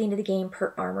 points at the end of the game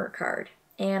per armor card.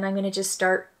 And I'm going to just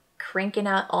start cranking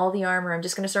out all the armor. I'm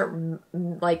just going to start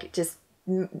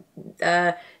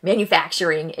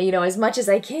manufacturing, as much as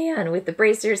I can with the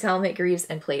bracers, helmet, greaves,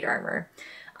 and plate armor.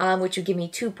 which would give me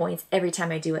 2 points every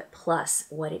time I do it, plus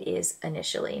what it is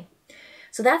initially.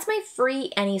 So that's my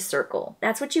free any circle.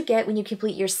 That's what you get when you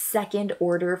complete your second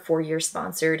order for your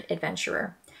sponsored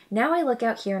adventurer. Now I look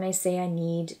out here and I say I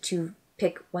need to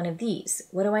pick one of these.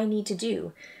 What do I need to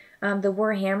do? The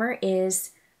Warhammer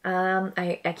is,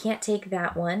 I can't take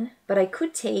that one, but I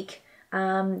could take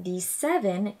the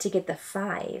 7 to get the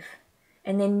 5.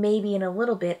 And then maybe in a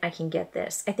little bit I can get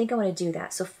this. I think I want to do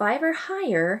that. So 5 or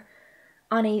higher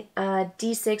on a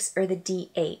D6 or the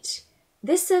D8.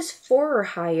 This says 4 or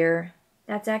higher.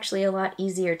 That's actually a lot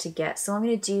easier to get. So I'm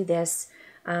going to do this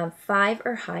 5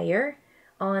 or higher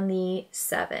on the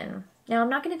 7. Now I'm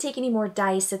not going to take any more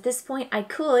dice at this point. I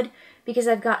could because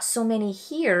I've got so many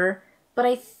here, but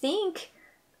I think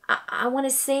I want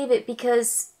to save it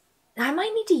because I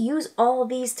might need to use all of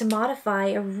these to modify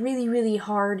a really, really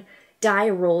hard die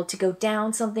roll to go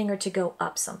down something or to go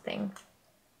up something.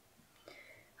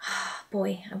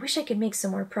 Boy, I wish I could make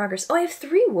some more progress. Oh, I have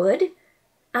 3 wood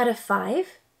out of 5.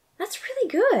 That's really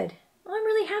good. Well, I'm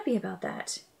really happy about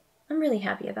that. I'm really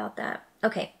happy about that.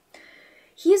 Okay.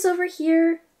 He is over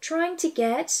here trying to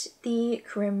get the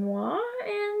grimoire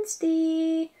and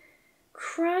the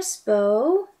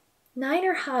crossbow 9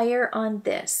 or higher on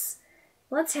this.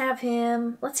 Let's have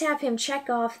him check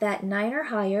off that 9 or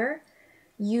higher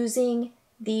using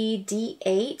the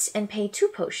D8 and pay 2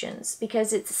 potions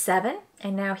because it's 7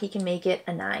 and now he can make it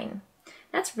a 9.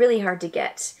 That's really hard to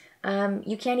get.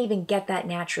 You can't even get that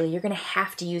naturally. You're going to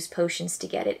have to use potions to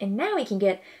get it. And now he can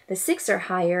get the 6 or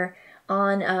higher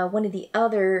on one of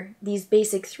these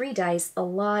basic 3 dice a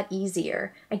lot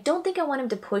easier. I don't think I want him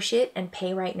to push it and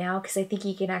pay right now because I think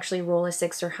he can actually roll a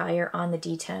 6 or higher on the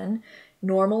D10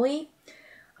 normally.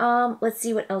 Let's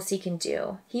see what else he can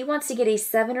do. He wants to get a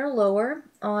 7 or lower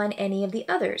on any of the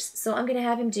others. So I'm going to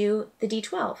have him do the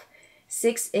D12.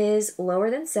 6 is lower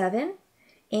than 7.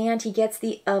 And he gets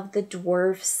the Of the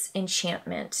Dwarfs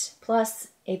enchantment, plus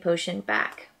a potion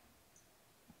back.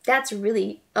 That's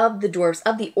really of the dwarves,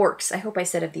 of the orcs. I hope I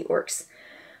said of the orcs.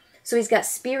 So he's got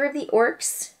Spear of the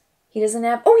Orcs. He doesn't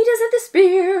have, oh, he does have the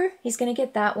Spear. He's going to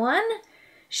get that one.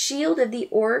 Shield of the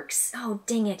Orcs. Oh,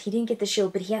 dang it. He didn't get the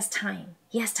shield, but he has time.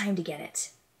 He has time to get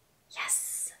it.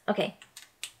 Yes. Okay.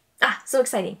 Ah, so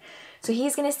exciting. So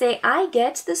he's going to say, I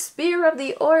get the Spear of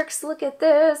the Orcs. Look at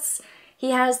this. He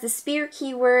has the spear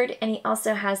keyword, and he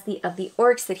also has the of the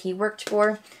orcs that he worked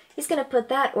for. He's going to put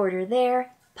that order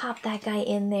there, pop that guy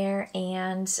in there,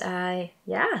 and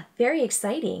yeah, very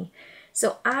exciting.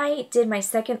 So I did my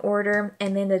second order,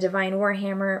 and then the Divine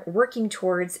Warhammer working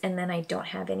towards, and then I don't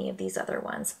have any of these other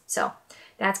ones. So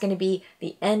that's going to be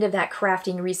the end of that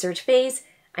crafting research phase.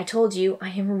 I told you I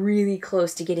am really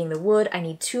close to getting the wood. I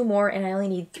need 2 more, and I only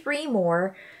need 3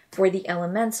 more for the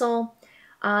elemental.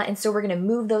 And so we're going to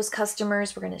move those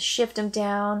customers. We're going to shift them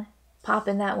down,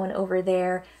 popping that one over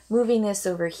there, moving this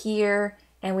over here,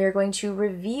 and we're going to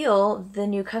reveal the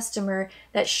new customer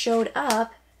that showed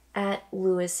up at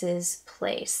Lewis's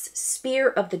place.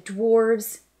 Spear of the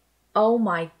Dwarves. Oh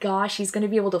my gosh, he's going to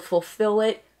be able to fulfill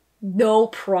it. No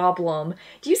problem.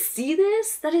 Do you see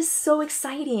this? That is so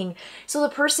exciting. So the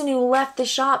person who left the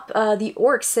shop, the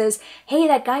orc, says, hey,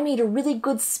 that guy made a really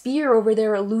good spear over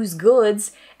there at Lou's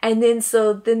Goods. And then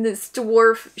this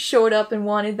dwarf showed up and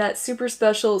wanted that super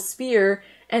special spear.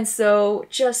 And so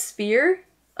just Spear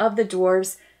of the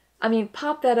Dwarves. I mean,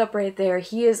 pop that up right there.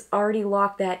 He has already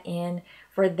locked that in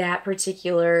for that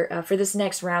particular, for this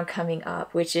next round coming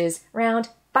up, which is round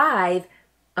 5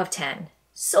 of 10.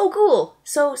 So cool.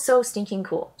 So stinking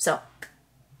cool. So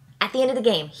at the end of the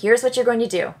game, here's what you're going to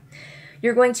do.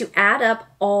 You're going to add up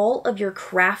all of your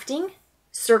crafting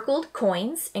circled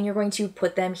coins, and you're going to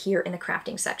put them here in the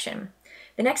crafting section.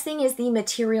 The next thing is the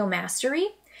material mastery,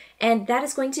 and that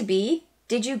is going to be,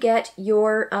 did you get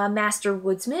your master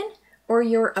woodsman or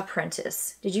your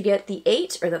apprentice? Did you get the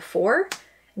 8 or the 4? And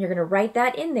you're going to write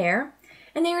that in there.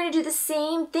 And then you're going to do the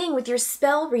same thing with your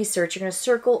spell research. You're going to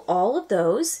circle all of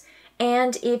those.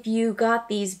 And if you got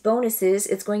these bonuses,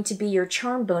 it's going to be your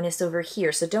charm bonus over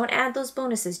here. So don't add those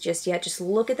bonuses just yet. Just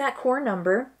look at that core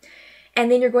number. And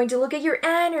then you're going to look at your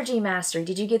energy mastery.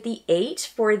 Did you get the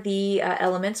 8 for the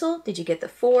elemental? Did you get the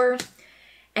 4?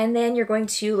 And then you're going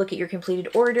to look at your completed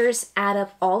orders, add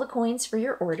up all the coins for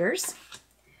your orders.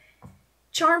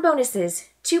 Charm bonuses,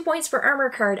 2 points for armor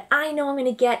card. I know I'm going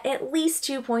to get at least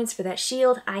 2 points for that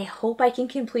shield. I hope I can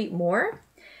complete more.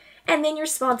 And then your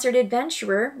sponsored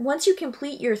adventurer, once you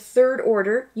complete your 3rd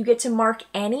order, you get to mark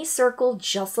any circle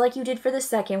just like you did for the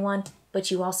second one, but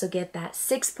you also get that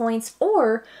 6 points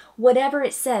or whatever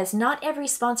it says. Not every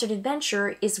sponsored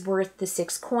adventure is worth the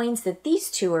 6 coins that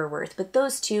these two are worth, but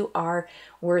those two are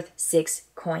worth 6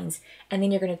 coins. And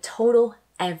then you're going to total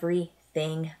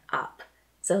everything up.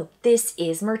 So this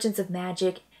is Merchants of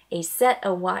Magick, a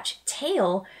set-a-watch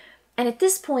tale. And at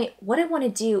this point, what I want to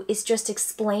do is just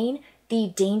explain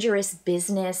the Dangerous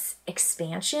Business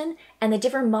expansion and the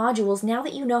different modules, now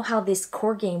that you know how this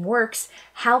core game works,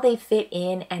 how they fit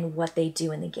in and what they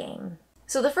do in the game.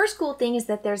 So the first cool thing is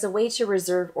that there's a way to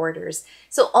reserve orders.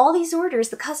 So all these orders,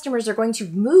 the customers are going to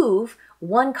move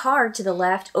one card to the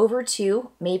left over to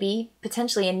maybe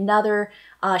potentially another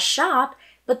shop,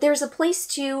 but there's a place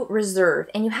to reserve.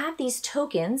 And you have these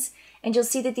tokens, and you'll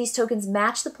see that these tokens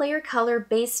match the player color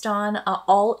based on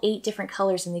all 8 different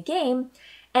colors in the game.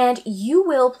 And you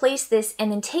will place this and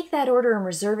then take that order and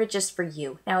reserve it just for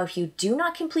you. Now, if you do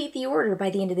not complete the order by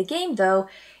the end of the game, though,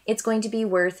 it's going to be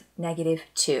worth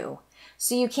 -2.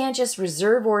 So you can't just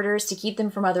reserve orders to keep them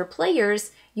from other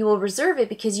players. You will reserve it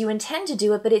because you intend to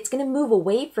do it, but it's going to move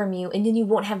away from you, and then you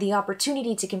won't have the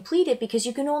opportunity to complete it because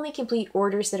you can only complete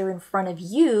orders that are in front of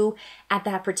you at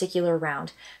that particular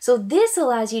round. So this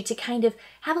allows you to kind of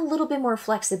have a little bit more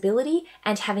flexibility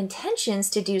and have intentions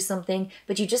to do something,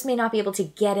 but you just may not be able to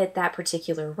get it that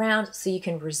particular round, so you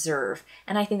can reserve.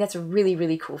 And I think that's a really,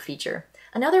 really cool feature.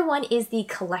 Another one is the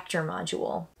collector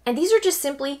module. And these are just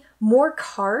simply more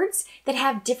cards that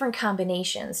have different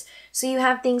combinations. So you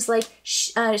have things like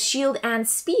Shield and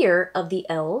Spear of the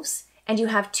Elves, and you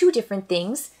have 2 different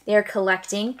things they're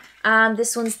collecting.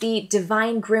 This one's the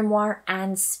Divine Grimoire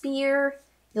and Spear.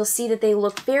 You'll see that they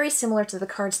look very similar to the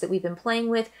cards that we've been playing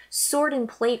with. Sword and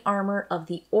Plate Armor of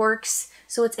the Orcs.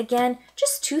 So it's, again,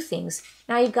 just 2 things.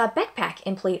 Now you've got Backpack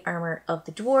and Plate Armor of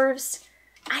the Dwarves.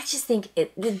 I just think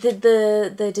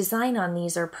the design on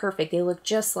these are perfect. They look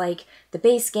just like the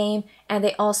base game, and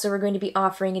they also are going to be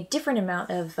offering a different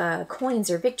amount of coins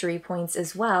or victory points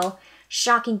as well.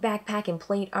 Shocking Backpack and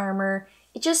Plate Armor.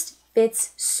 It just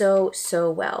fits so, so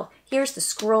well. Here's the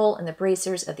scroll and the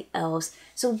bracers of the elves.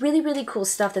 So really, really cool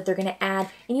stuff that they're going to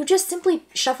add. And you just simply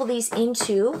shuffle these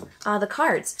into the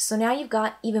cards. So now you've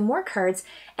got even more cards,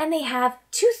 and they have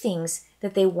 2 things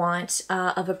that they want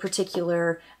of a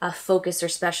particular focus or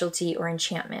specialty or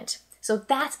enchantment. So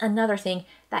that's another thing,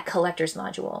 that collector's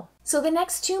module. So the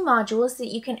next 2 modules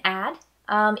that you can add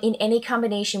in any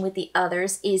combination with the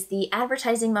others is the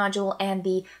advertising module and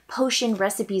the potion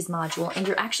recipes module. And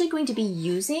you're actually going to be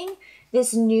using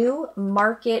this new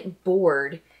market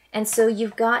board. And so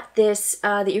you've got this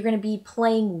that you're going to be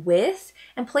playing with,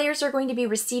 and players are going to be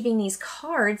receiving these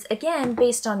cards, again,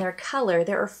 based on their color.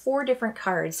 There are 4 different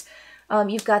cards.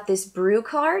 You've got this brew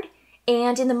card,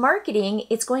 and in the marketing,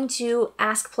 it's going to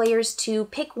ask players to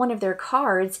pick one of their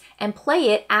cards and play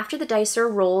it after the dice are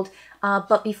rolled,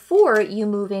 but before you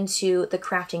move into the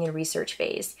crafting and research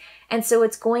phase. And so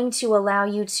it's going to allow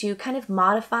you to kind of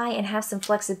modify and have some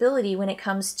flexibility when it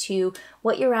comes to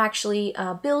what you're actually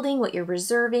building, what you're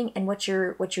reserving, and what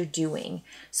you're doing.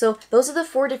 So those are the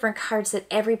 4 different cards that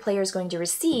every player is going to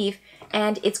receive,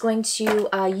 and it's going to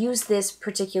use this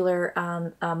particular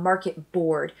market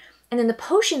board. And then the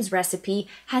potions recipe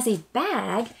has a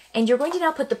bag, and you're going to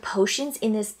now put the potions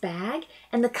in this bag,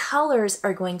 and the colors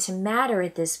are going to matter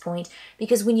at this point,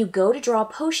 because when you go to draw a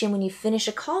potion, when you finish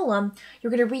a column, you're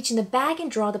going to reach in the bag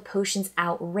and draw the potions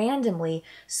out randomly.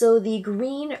 So the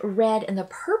green, red, and the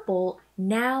purple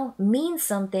now mean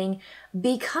something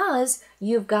because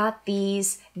you've got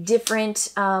these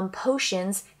different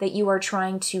potions that you are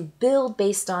trying to build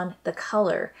based on the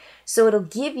color. So it'll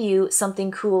give you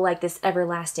something cool like this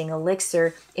everlasting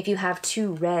elixir if you have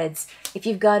 2 reds. If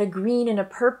you've got a green and a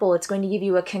purple, it's going to give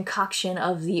you a concoction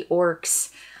of the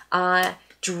orcs,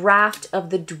 draft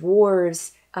of the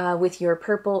dwarves with your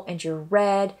purple and your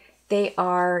red. They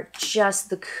are just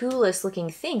the coolest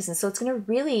looking things. And so it's going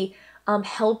to really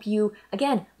help you,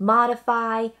 again,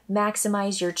 modify,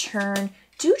 maximize your turn,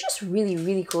 do just really,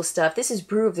 really cool stuff. This is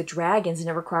Brew of the Dragons, and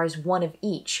it requires 1 of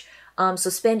each.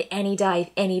 So spend any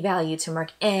die, any value to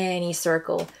mark any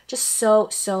circle. Just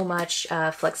so much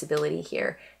flexibility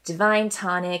here. Divine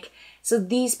Tonic. So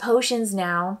these potions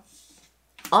now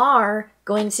are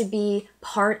going to be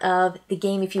part of the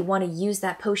game if you want to use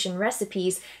that potion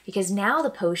recipes, because now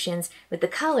the potions with the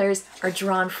colors are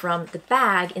drawn from the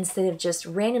bag instead of just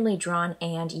randomly drawn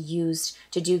and used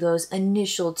to do those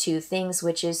initial 2 things,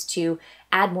 which is to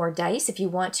add more dice if you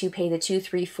want to pay the 2,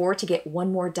 3, 4 to get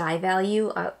 1 more die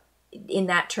value in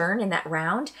that turn, in that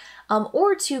round,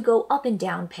 or to go up and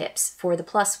down pips for the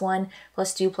 +1,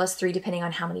 +2, +3, depending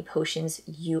on how many potions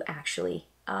you actually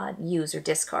use or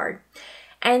discard.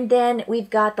 And then we've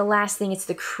got the last thing, it's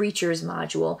the creatures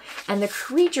module. And the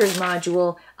creatures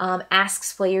module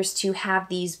asks players to have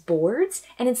these boards.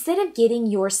 And instead of getting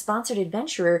your sponsored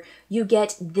adventurer, you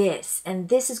get this. And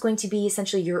this is going to be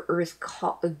essentially your Earth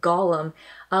Golem.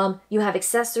 You have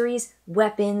accessories,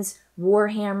 weapons,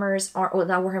 warhammers, well,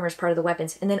 not warhammers, part of the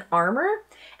weapons, and then armor.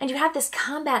 And you have this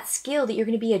combat skill that you're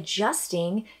going to be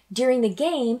adjusting during the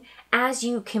game as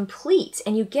you complete.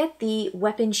 And you get the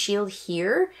weapon shield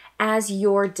here as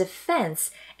your defense.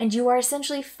 And you are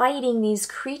essentially fighting these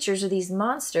creatures or these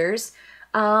monsters.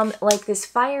 Like this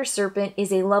fire serpent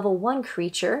is a level 1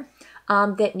 creature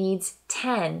that needs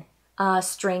 10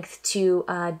 strength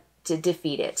to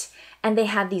defeat it. And they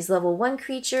have these level 1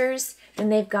 creatures. Then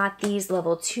they've got these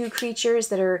level 2 creatures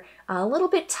that are a little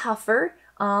bit tougher.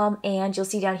 And you'll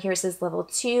see down here it says level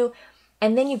 2.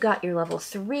 And then you've got your level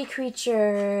 3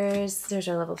 creatures. There's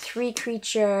our level 3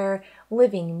 creature,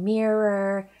 living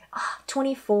mirror,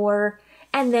 24.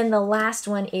 And then the last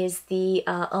one is the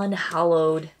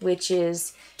unhallowed, which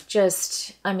is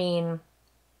just, I mean,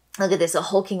 look at this, a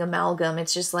hulking amalgam.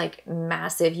 It's just like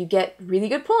massive. You get really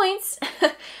good points,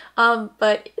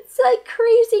 but it's like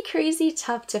crazy, crazy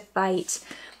tough to fight.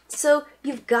 So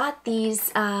you've got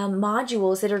these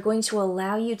modules that are going to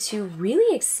allow you to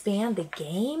really expand the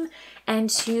game and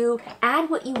to add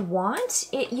what you want.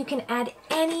 You can add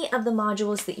any of the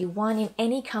modules that you want in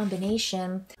any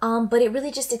combination, but it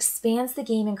really just expands the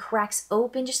game and cracks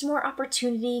open just more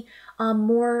opportunity,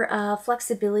 more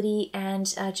flexibility,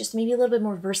 and just maybe a little bit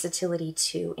more versatility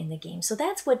too in the game. So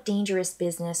that's what Dangerous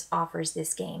Business offers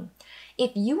this game.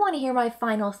 If you want to hear my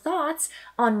final thoughts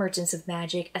on Merchants of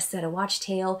Magick, A Set of Watch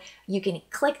Tale, you can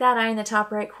click that eye in the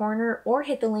top right corner or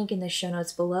hit the link in the show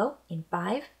notes below in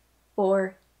 5,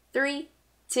 4, 3,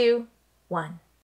 2, 1.